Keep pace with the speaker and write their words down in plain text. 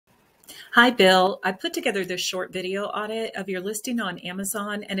Hi, Bill. I put together this short video audit of your listing on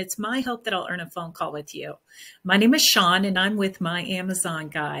Amazon, and it's my hope that I'll earn a phone call with you. My name is Sean, and I'm with my Amazon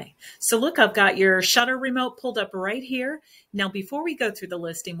guy. So look, I've got your shutter remote pulled up right here. Now, before we go through the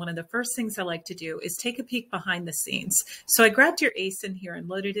listing, one of the first things I like to do is take a peek behind the scenes. So I grabbed your ASIN here and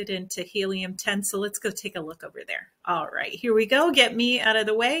loaded it into Helium 10. So let's go take a look over there. All right, here we go. Get me out of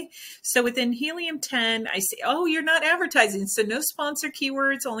the way. So within Helium 10, I see, oh, you're not advertising. So no sponsor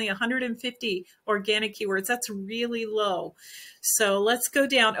keywords, only 150 organic keywords. That's really low. So let's go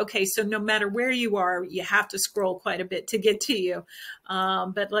down. Okay, so no matter where you are, you have to scroll quite a bit to get to you.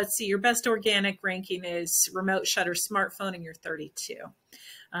 But let's see, your best organic ranking is remote shutter smartphone, and you're 32.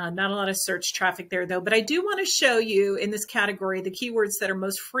 Not a lot of search traffic there, though. But I do want to show you in this category the keywords that are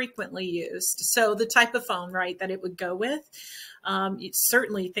most frequently used. So the type of phone, right, that it would go with. You'd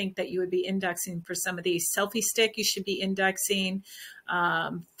certainly think that you would be indexing for some of these. Selfie stick, you should be indexing.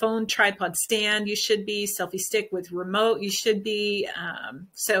 Phone tripod stand, you should be. Selfie stick with remote, you should be.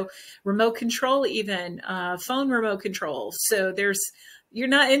 So remote control even, phone remote control. So you're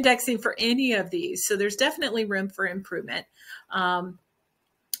not indexing for any of these. So there's definitely room for improvement.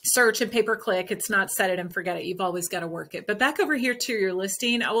 Search and pay-per-click, it's not set it and forget it. You've always got to work it. But back over here to your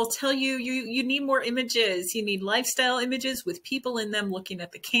listing, I will tell you, you need more images. You need lifestyle images with people in them looking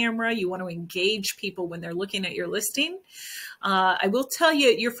at the camera. You want to engage people when they're looking at your listing. I will tell you,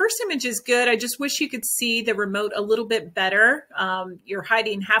 your first image is good. I just wish you could see the remote a little bit better. You're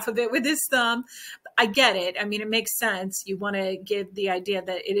hiding half of it with his thumb. I get it. I mean, it makes sense. You want to give the idea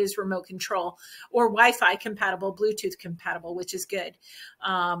that it is remote control or Wi-Fi compatible, Bluetooth compatible, which is good.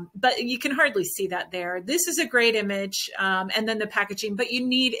 But you can hardly see that there. This is a great image. And then the packaging, but you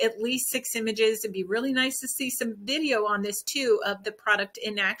need at least 6 images. It'd be really nice to see some video on this too of the product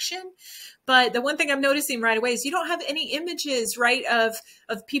in action. But the one thing I'm noticing right away is you don't have any images, right, of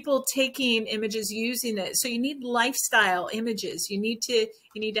people taking images using it. So you need lifestyle images. You need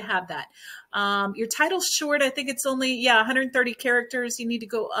to have that. Your title's short. I think it's only, 130 characters. You need to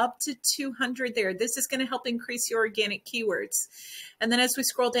go up to 200 there. This is going to help increase your organic keywords. And then as we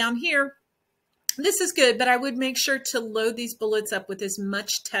scroll down here, this is good, but I would make sure to load these bullets up with as much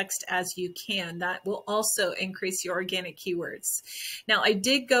text as you can. That will also increase your organic keywords. Now, I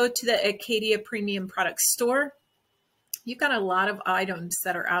did go to the Acadia Premium Product Store. You've got a lot of items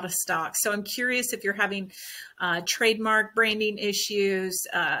that are out of stock. So I'm curious if you're having trademark branding issues.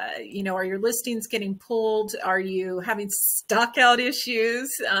 Are your listings getting pulled? Are you having stock out issues?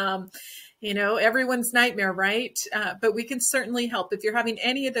 Everyone's nightmare, right? But we can certainly help. If you're having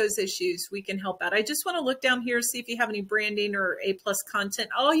any of those issues, we can help out. I just want to look down here, see if you have any branding or A+ content.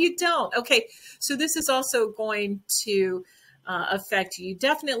 Oh, you don't. Okay. So this is also going to affect you. You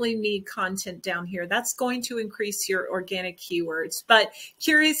definitely need content down here. That's going to increase your organic keywords. But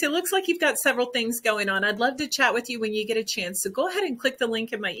curious, it looks like you've got several things going on. I'd love to chat with you when you get a chance. So go ahead and click the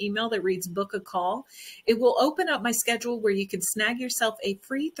link in my email that reads book a call. It will open up my schedule where you can snag yourself a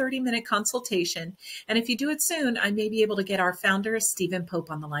free 30-minute consultation. And if you do it soon, I may be able to get our founder, Stephen Pope,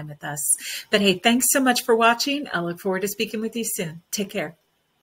 on the line with us. But hey, thanks so much for watching. I look forward to speaking with you soon. Take care.